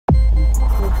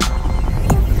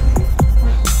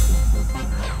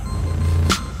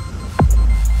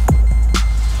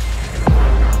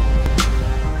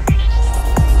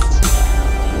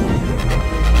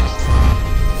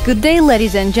Good day,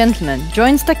 ladies and gentlemen.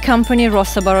 Joint-stock company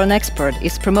Rosoboronexport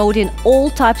is promoting all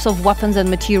types of weapons and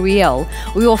material.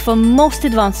 We offer most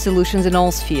advanced solutions in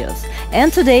all spheres.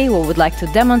 And today we would like to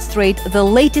demonstrate the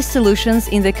latest solutions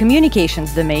in the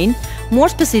communications domain, more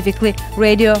specifically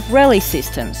radio relay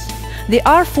systems. The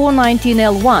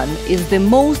R419 is the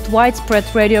most widespread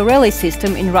radio relay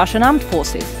system in Russian armed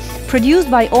forces,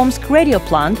 produced by Omsk Radio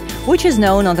plant, which is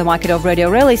known on the market of radio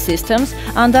relay systems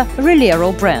under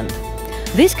RELERO brand.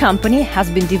 This company has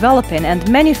been developing and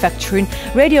manufacturing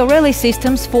radio relay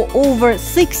systems for over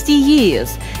 60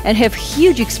 years and have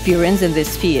huge experience in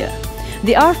this sphere.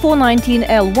 The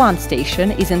R419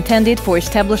 station is intended for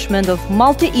establishment of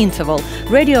multi-interval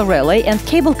radio relay and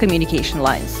cable communication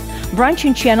lines,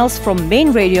 branching channels from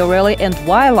main radio relay and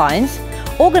wire lines,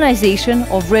 organization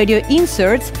of radio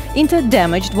inserts into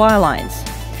damaged wire lines.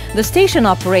 The station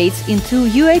operates in two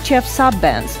UHF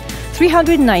subbands,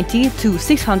 390 to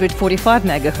 645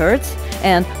 MHz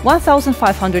and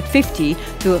 1550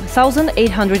 to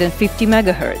 1850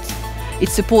 MHz. It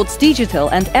supports digital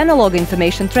and analog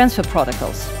information transfer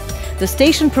protocols. The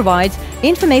station provides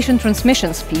information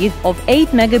transmission speed of 8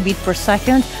 megabit per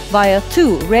second via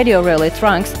two radio relay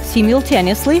trunks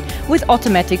simultaneously with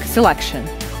automatic selection,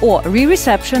 or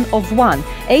re-reception of one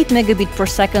 8 megabit per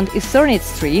second Ethernet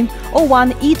stream or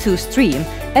one E2 stream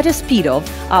at a speed of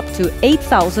up to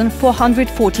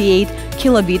 8,448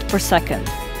 kilobit per second,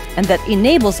 and that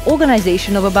enables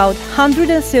organization of about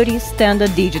 130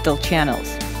 standard digital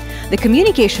channels. The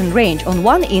communication range on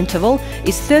one interval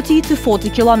is 30 to 40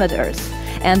 kilometers,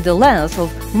 and the length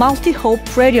of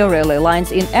multi-hop radio relay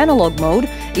lines in analog mode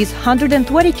is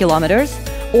 120 kilometers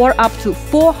or up to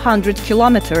 400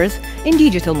 kilometers in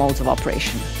digital modes of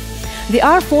operation. The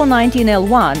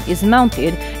R419 is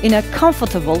mounted in a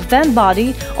comfortable van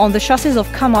body on the chassis of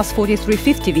KAMAZ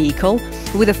 4350 vehicle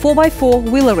with a 4x4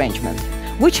 wheel arrangement,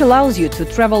 which allows you to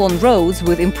travel on roads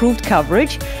with improved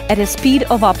coverage at a speed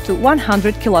of up to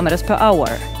 100 km per hour.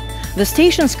 The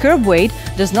station's curb weight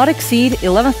does not exceed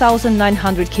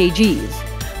 11,900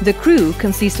 kgs. The crew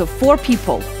consists of 4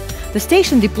 people. The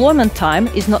station deployment time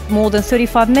is not more than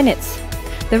 35 minutes.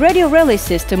 The radio relay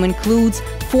system includes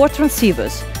 4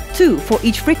 transceivers, 2 for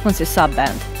each frequency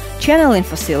subband, channeling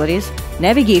facilities,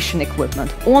 navigation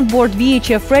equipment, onboard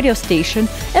VHF radio station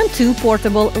and 2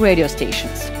 portable radio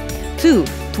stations, 2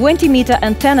 20-meter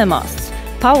antenna masts,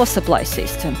 power supply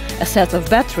system, a set of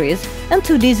batteries and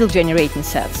 2 diesel generating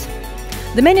sets.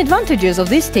 The main advantages of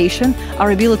this station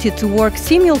are ability to work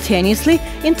simultaneously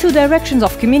in 2 directions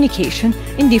of communication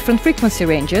in different frequency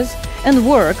ranges and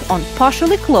work on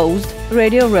partially closed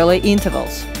radio relay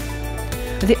intervals.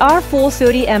 The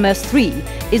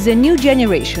R430 is a new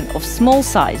generation of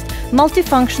small-sized,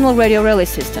 multifunctional radio relay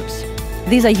systems.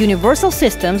 These are universal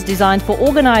systems designed for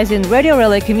organizing radio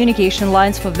relay communication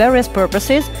lines for various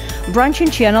purposes, branching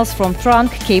channels from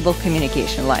trunk cable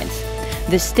communication lines.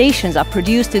 These stations are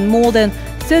produced in more than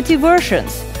 30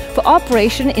 versions for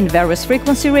operation in various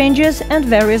frequency ranges and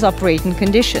various operating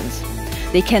conditions.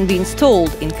 They can be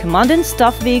installed in command and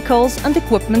staff vehicles and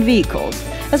equipment vehicles,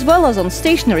 as well as on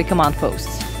stationary command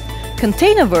posts.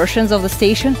 Container versions of the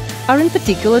station are in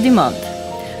particular demand.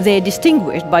 They are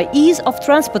distinguished by ease of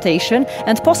transportation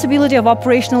and possibility of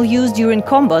operational use during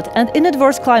combat and in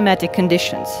adverse climatic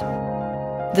conditions.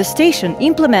 The station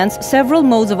implements several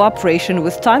modes of operation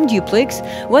with time duplex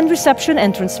when reception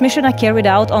and transmission are carried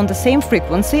out on the same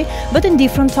frequency but in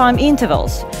different time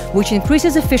intervals, which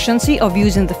increases efficiency of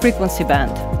using the frequency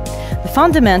band. The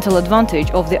fundamental advantage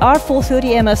of the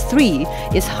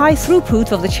R430 is high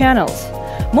throughput of the channels.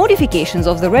 Modifications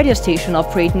of the radio station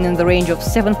operating in the range of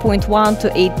 7.1 to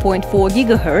 8.4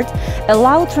 GHz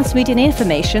allow transmitting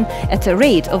information at a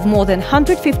rate of more than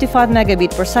 155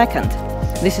 megabit per second.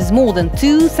 This is more than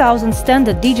 2,000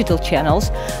 standard digital channels,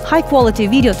 high-quality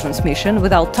video transmission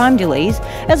without time delays,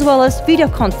 as well as video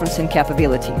conferencing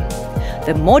capability.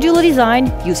 The modular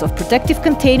design, use of protective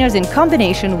containers in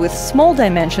combination with small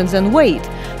dimensions and weight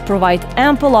provide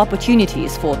ample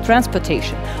opportunities for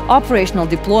transportation, operational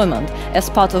deployment as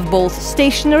part of both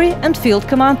stationary and field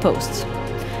command posts.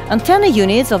 Antenna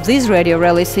units of this radio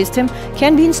relay system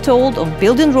can be installed on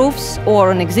building roofs or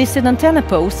on existing antenna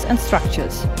posts and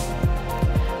structures.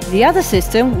 The other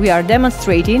system we are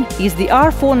demonstrating is the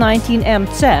R419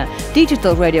 Mca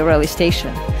digital radio relay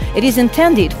station. It is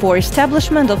intended for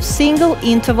establishment of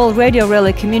single-interval radio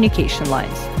relay communication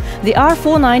lines. The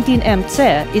R419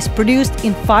 Mca is produced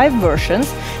in 5 versions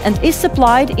and is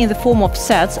supplied in the form of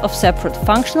sets of separate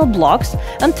functional blocks,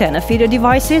 antenna feeder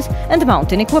devices and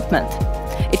mounting equipment.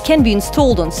 It can be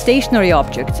installed on stationary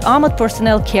objects, armored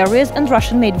personnel carriers and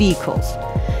Russian-made vehicles.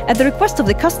 At the request of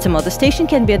the customer, the station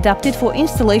can be adapted for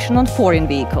installation on foreign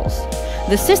vehicles.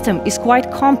 The system is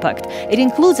quite compact. It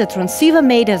includes a transceiver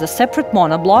made as a separate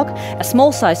monoblock, a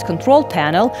small-sized control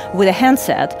panel with a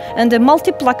handset, and a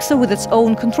multiplexer with its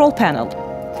own control panel.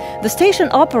 The station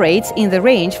operates in the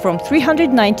range from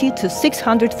 390 to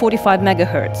 645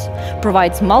 MHz,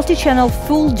 provides multi-channel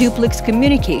full duplex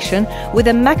communication with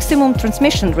a maximum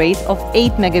transmission rate of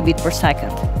 8 megabit per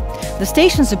second. The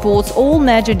station supports all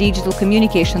major digital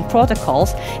communication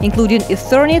protocols, including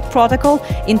Ethernet protocol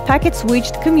in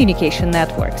packet-switched communication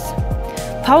networks.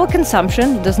 Power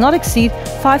consumption does not exceed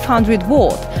 500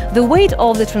 watt. The weight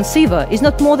of the transceiver is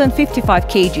not more than 55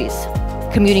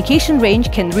 kgs. Communication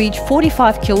range can reach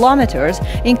 45 kilometers,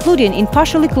 including in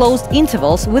partially closed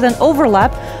intervals with an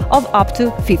overlap of up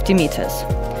to 50 meters.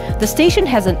 The station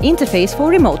has an interface for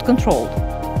remote control.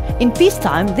 In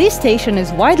peacetime, this station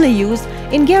is widely used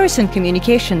in garrison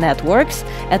communication networks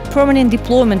at permanent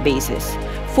deployment bases,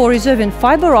 for reserving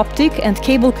fiber optic and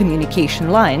cable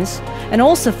communication lines, and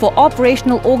also for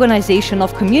operational organization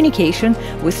of communication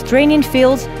with training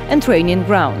fields and training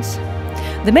grounds.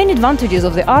 The main advantages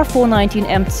of the R419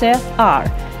 Mca are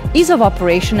ease of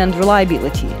operation and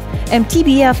reliability.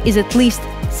 MTBF is at least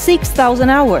 6,000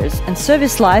 hours and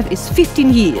service life is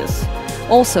 15 years.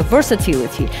 Also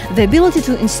versatility, the ability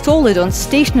to install it on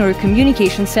stationary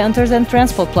communication centers and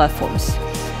transport platforms,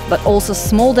 but also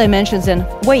small dimensions and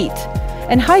weight,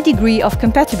 and high degree of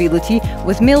compatibility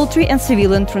with military and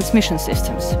civilian transmission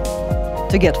systems.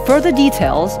 To get further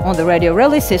details on the radio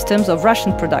relay systems of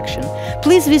Russian production,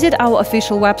 please visit our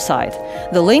official website.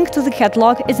 The link to the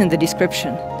catalog is in the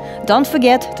description. Don't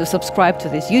forget to subscribe to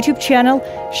this YouTube channel,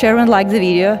 share and like the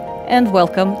video, and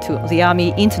welcome to the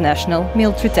Army International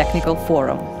Military Technical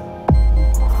Forum.